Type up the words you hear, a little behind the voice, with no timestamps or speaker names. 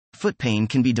foot pain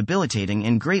can be debilitating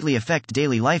and greatly affect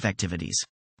daily life activities.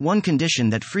 One condition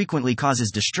that frequently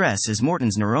causes distress is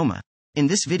Morton's neuroma. In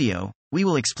this video, we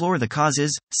will explore the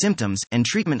causes, symptoms, and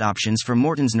treatment options for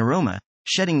Morton's neuroma,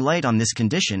 shedding light on this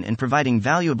condition and providing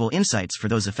valuable insights for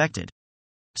those affected.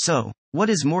 So,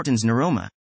 what is Morton's neuroma?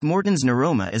 Morton's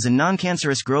neuroma is a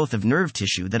non-cancerous growth of nerve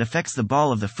tissue that affects the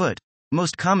ball of the foot,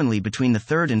 most commonly between the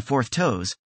third and fourth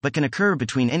toes, but can occur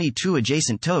between any two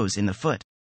adjacent toes in the foot.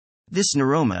 This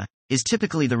neuroma is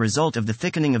typically the result of the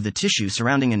thickening of the tissue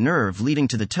surrounding a nerve leading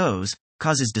to the toes,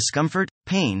 causes discomfort,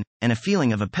 pain, and a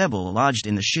feeling of a pebble lodged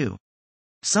in the shoe.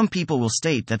 Some people will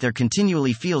state that there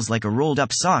continually feels like a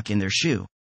rolled-up sock in their shoe.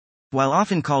 While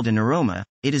often called a neuroma,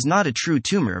 it is not a true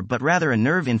tumor but rather a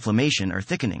nerve inflammation or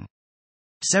thickening.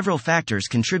 Several factors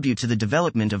contribute to the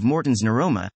development of Morton's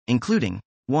neuroma, including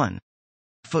 1.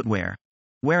 Footwear.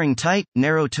 Wearing tight,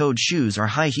 narrow-toed shoes or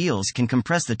high heels can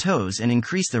compress the toes and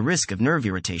increase the risk of nerve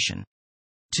irritation.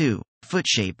 2. Foot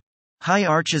shape. High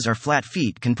arches or flat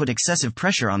feet can put excessive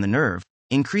pressure on the nerve,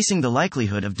 increasing the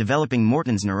likelihood of developing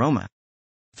Morton's neuroma.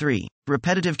 3.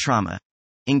 Repetitive trauma.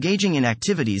 Engaging in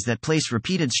activities that place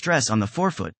repeated stress on the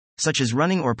forefoot, such as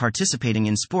running or participating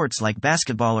in sports like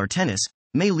basketball or tennis,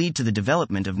 may lead to the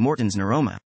development of Morton's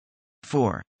neuroma.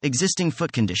 4. Existing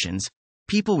foot conditions.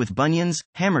 People with bunions,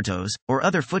 hammertoes, or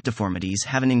other foot deformities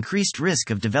have an increased risk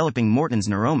of developing Morton's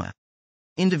neuroma.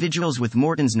 Individuals with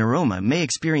Morton's neuroma may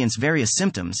experience various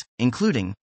symptoms,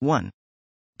 including 1.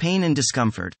 Pain and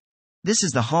discomfort. This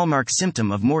is the hallmark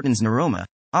symptom of Morton's neuroma,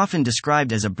 often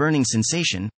described as a burning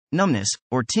sensation, numbness,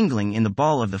 or tingling in the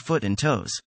ball of the foot and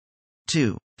toes.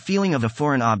 2. Feeling of a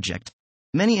foreign object.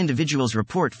 Many individuals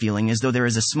report feeling as though there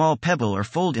is a small pebble or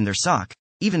fold in their sock,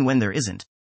 even when there isn't.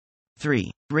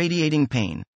 3. Radiating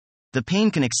pain. The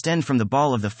pain can extend from the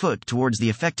ball of the foot towards the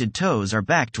affected toes or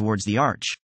back towards the arch.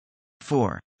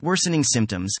 4. Worsening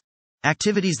symptoms.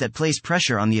 Activities that place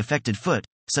pressure on the affected foot,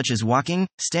 such as walking,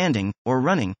 standing, or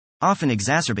running, often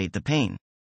exacerbate the pain.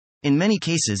 In many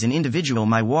cases, an individual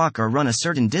might walk or run a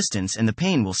certain distance and the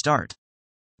pain will start.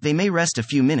 They may rest a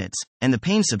few minutes, and the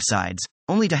pain subsides,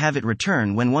 only to have it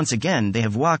return when once again they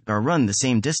have walked or run the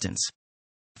same distance.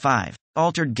 5.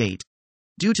 Altered gait.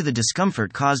 Due to the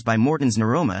discomfort caused by Morton's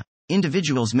neuroma,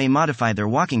 individuals may modify their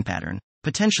walking pattern,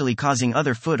 potentially causing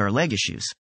other foot or leg issues.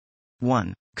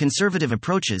 1. Conservative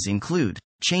approaches include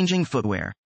changing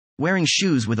footwear. Wearing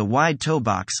shoes with a wide toe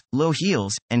box, low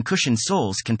heels, and cushioned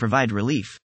soles can provide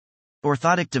relief.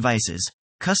 Orthotic devices.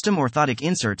 Custom orthotic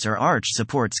inserts or arch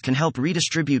supports can help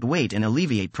redistribute weight and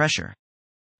alleviate pressure.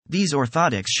 These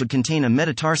orthotics should contain a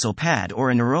metatarsal pad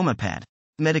or a neuroma pad.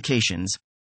 Medications.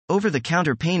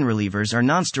 Over-the-counter pain relievers or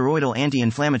nonsteroidal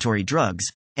anti-inflammatory drugs,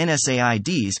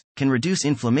 NSAIDs, can reduce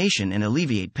inflammation and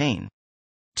alleviate pain.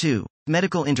 2.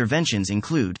 Medical interventions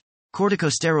include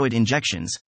corticosteroid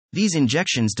injections. These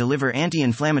injections deliver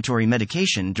anti-inflammatory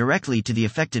medication directly to the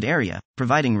affected area,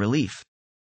 providing relief.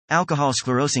 Alcohol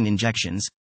sclerosing injections.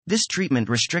 This treatment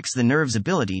restricts the nerve's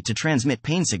ability to transmit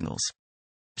pain signals.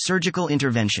 Surgical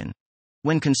intervention.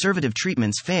 When conservative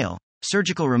treatments fail,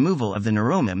 surgical removal of the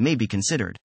neuroma may be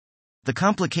considered. The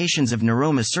complications of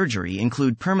neuroma surgery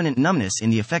include permanent numbness in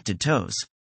the affected toes.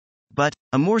 But,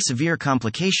 a more severe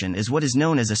complication is what is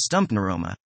known as a stump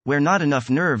neuroma, where not enough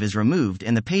nerve is removed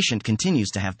and the patient continues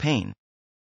to have pain.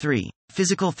 3.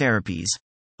 Physical therapies.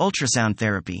 Ultrasound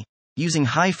therapy. Using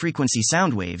high-frequency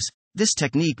sound waves, this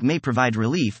technique may provide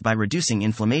relief by reducing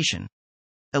inflammation.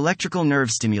 Electrical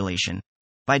nerve stimulation.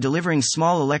 By delivering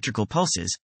small electrical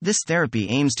pulses, this therapy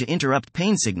aims to interrupt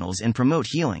pain signals and promote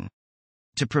healing.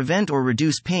 To prevent or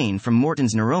reduce pain from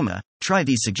Morton's neuroma, try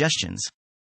these suggestions.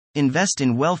 Invest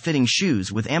in well-fitting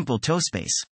shoes with ample toe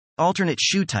space. Alternate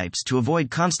shoe types to avoid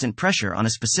constant pressure on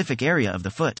a specific area of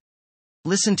the foot.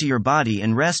 Listen to your body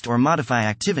and rest or modify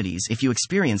activities if you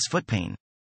experience foot pain.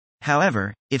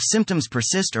 However, if symptoms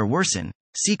persist or worsen,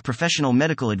 seek professional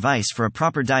medical advice for a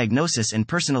proper diagnosis and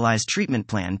personalized treatment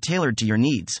plan tailored to your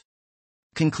needs.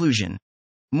 Conclusion.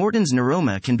 Morton's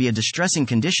neuroma can be a distressing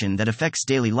condition that affects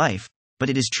daily life, but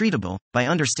it is treatable. By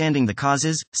understanding the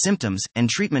causes, symptoms, and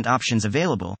treatment options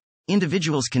available,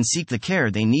 individuals can seek the care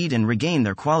they need and regain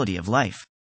their quality of life.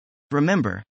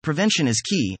 Remember, prevention is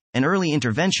key, and early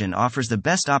intervention offers the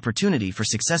best opportunity for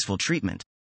successful treatment.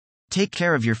 Take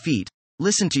care of your feet,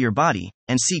 listen to your body,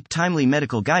 and seek timely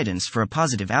medical guidance for a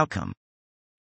positive outcome.